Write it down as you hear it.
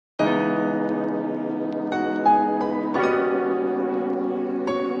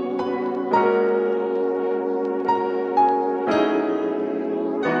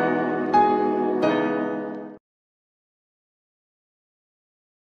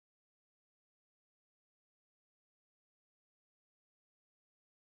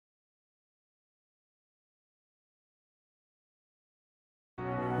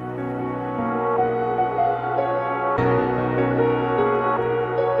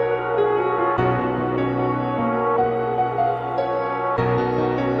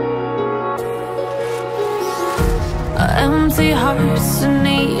Empty hearts and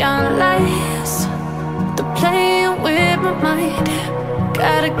neon lights, they're playing with my mind.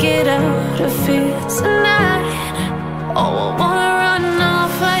 Gotta get out of here tonight. Oh, I wanna run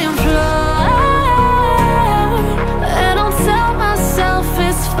off and fly. And I'll tell myself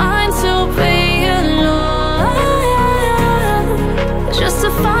it's fine to be alone, just to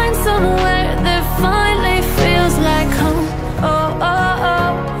find somewhere that finally feels like home. Oh, oh,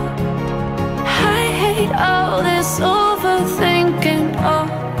 oh. I hate all this overthinking. Oh,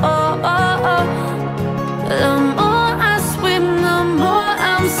 oh, oh, oh. The more I swim, the more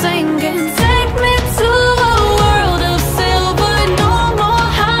I'm sinking. Take me to a world of silver. No more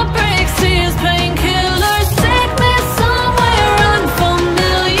heartbreaks, tears, painkillers. Take me somewhere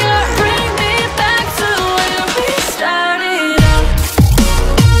unfamiliar. Bring me back to where we started out.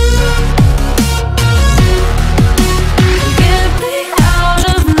 Get me out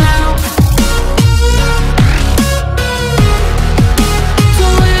of now, to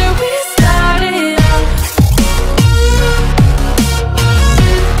where we started out.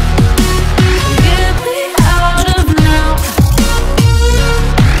 Get me out of now,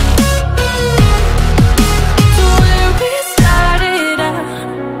 to where we started out.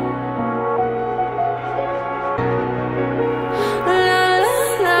 La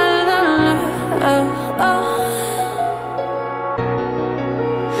la la la, oh, oh.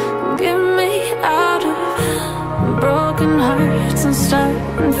 Get me out of broken hearts and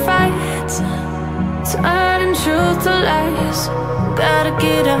starting fights, turning truth to lies. Gotta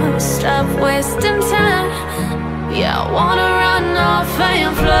get up, stop wasting time. Yeah, I wanna run off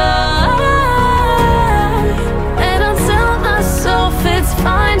and fly. And I'll tell myself it's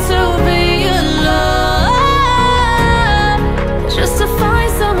fine to be alone, just to find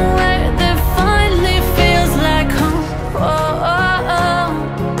somewhere that finally feels like home. Oh, oh, oh.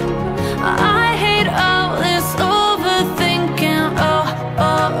 I hate all this overthinking. Oh,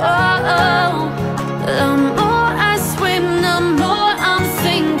 oh, oh, oh. The more I swim, the more I'm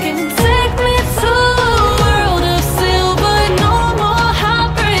sinking. Take me to a world of silver. No more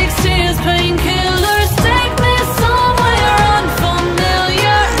heartbreaks, tears, painkillers. Take me somewhere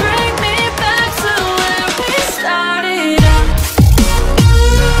unfamiliar. Bring me back to where we started out.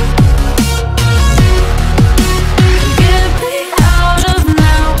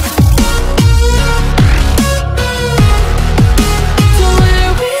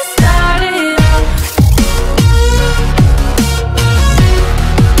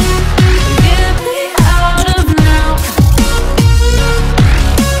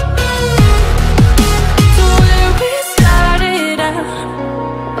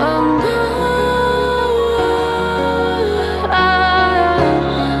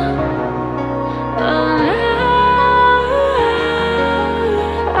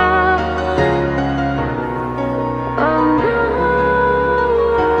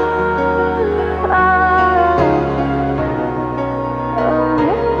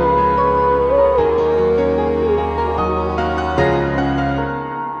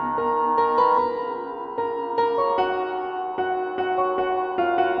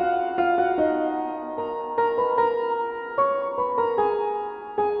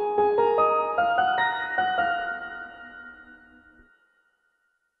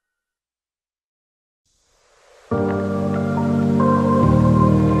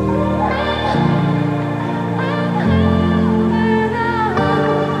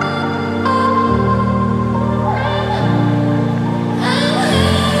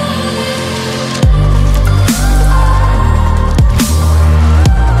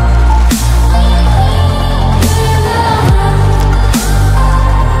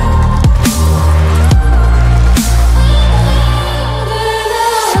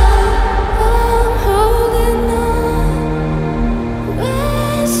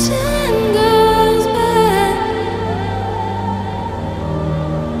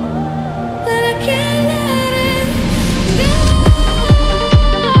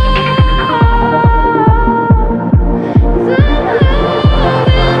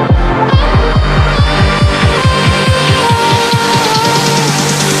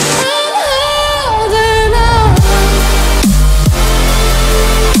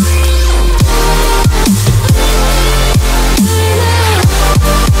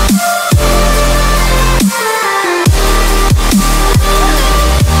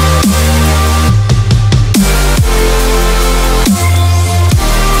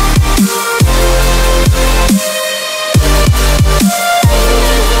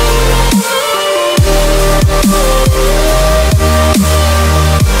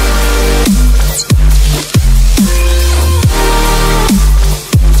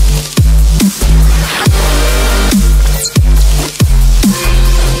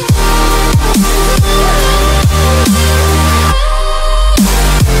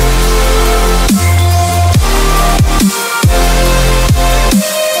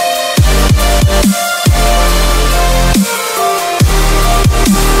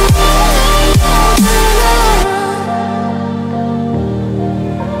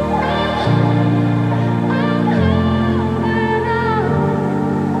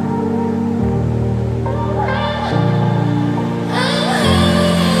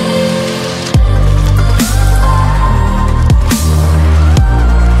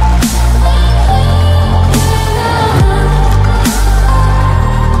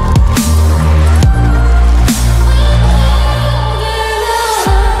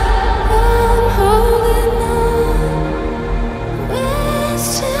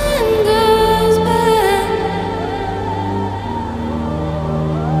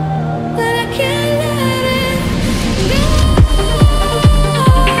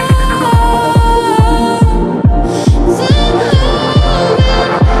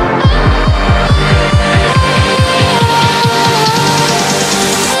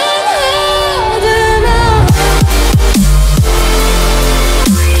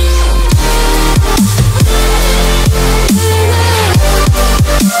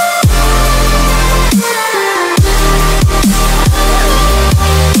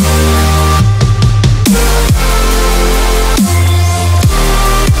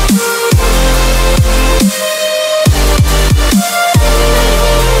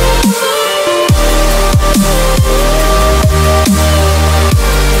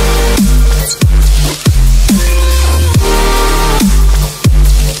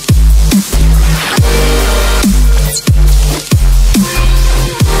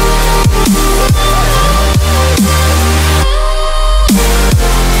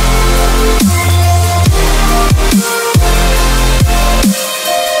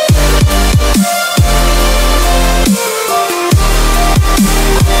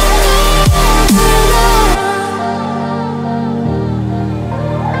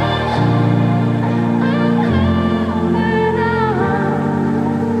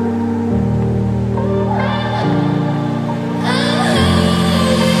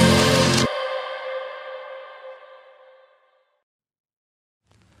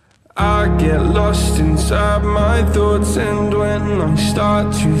 I get lost inside my thoughts, and when I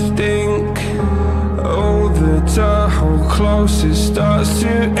start to think, oh, the whole closest starts to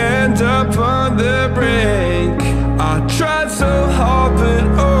end up on the brink. I tried so hard, but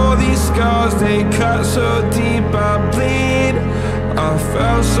all these scars, they cut so deep I bleed. I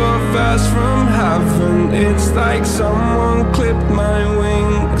fell so fast from heaven, it's like someone clipped my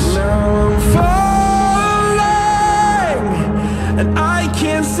wings. Now I'm falling, and I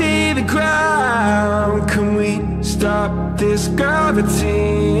can't see the ground. Can we stop this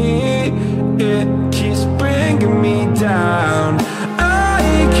gravity? It keeps bringing me down.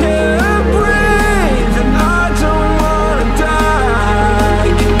 I can't breathe, and I don't wanna die.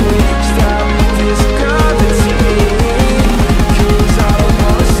 Can we stop this gravity? 'Cause I don't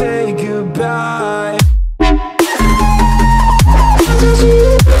wanna say goodbye.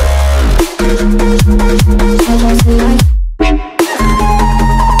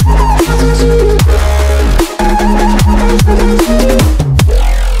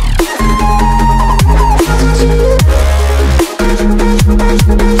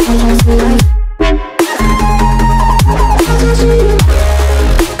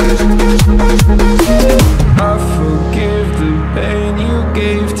 I forgive the pain you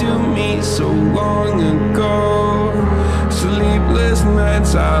gave to me so long ago. Sleepless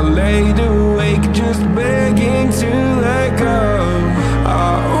nights I laid awake just begging to let go. I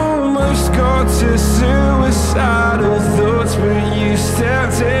almost got to suicidal thoughts, but you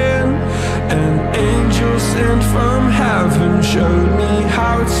stepped in. An angel sent from heaven showed me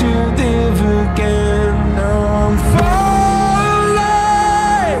how to live again. Now I'm falling,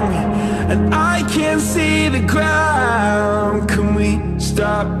 and I can't see the ground. Can we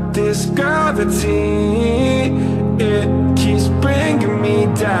stop this gravity? It keeps bringing me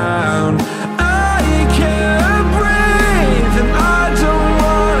down. I can't breathe, and I don't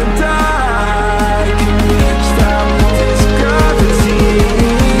wanna die. Can we stop this gravity?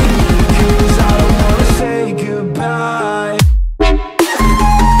 'Cause I don't wanna say goodbye.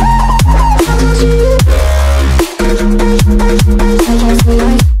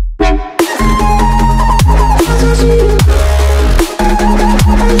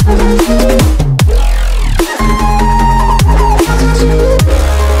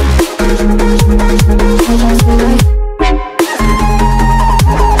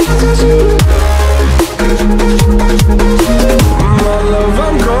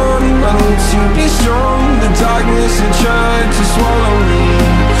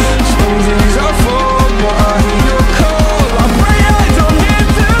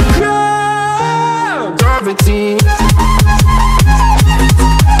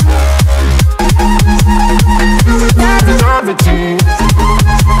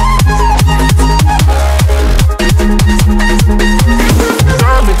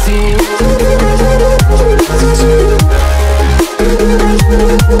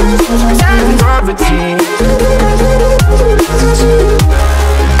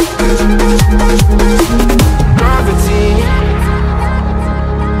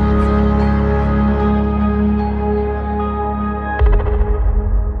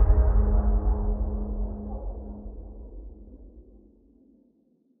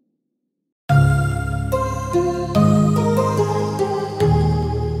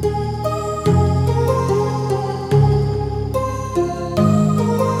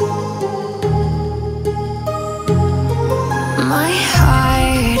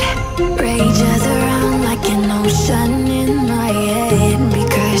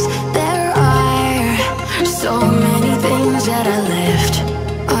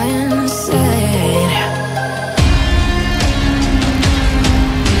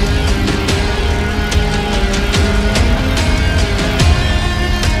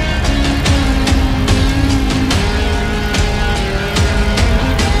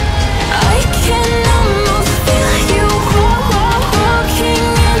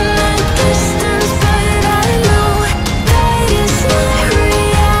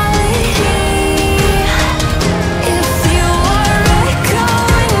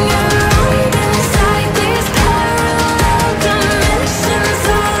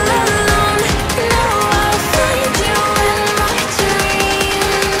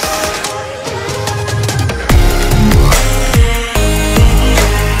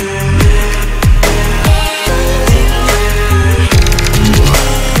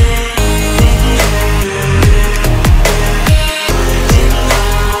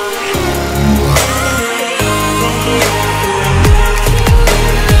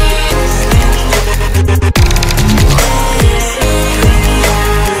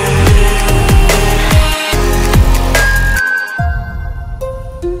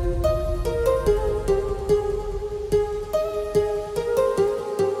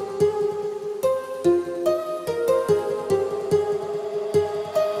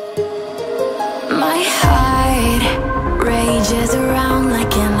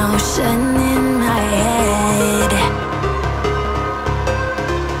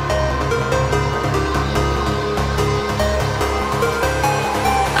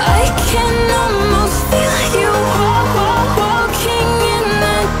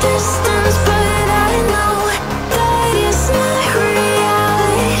 distance.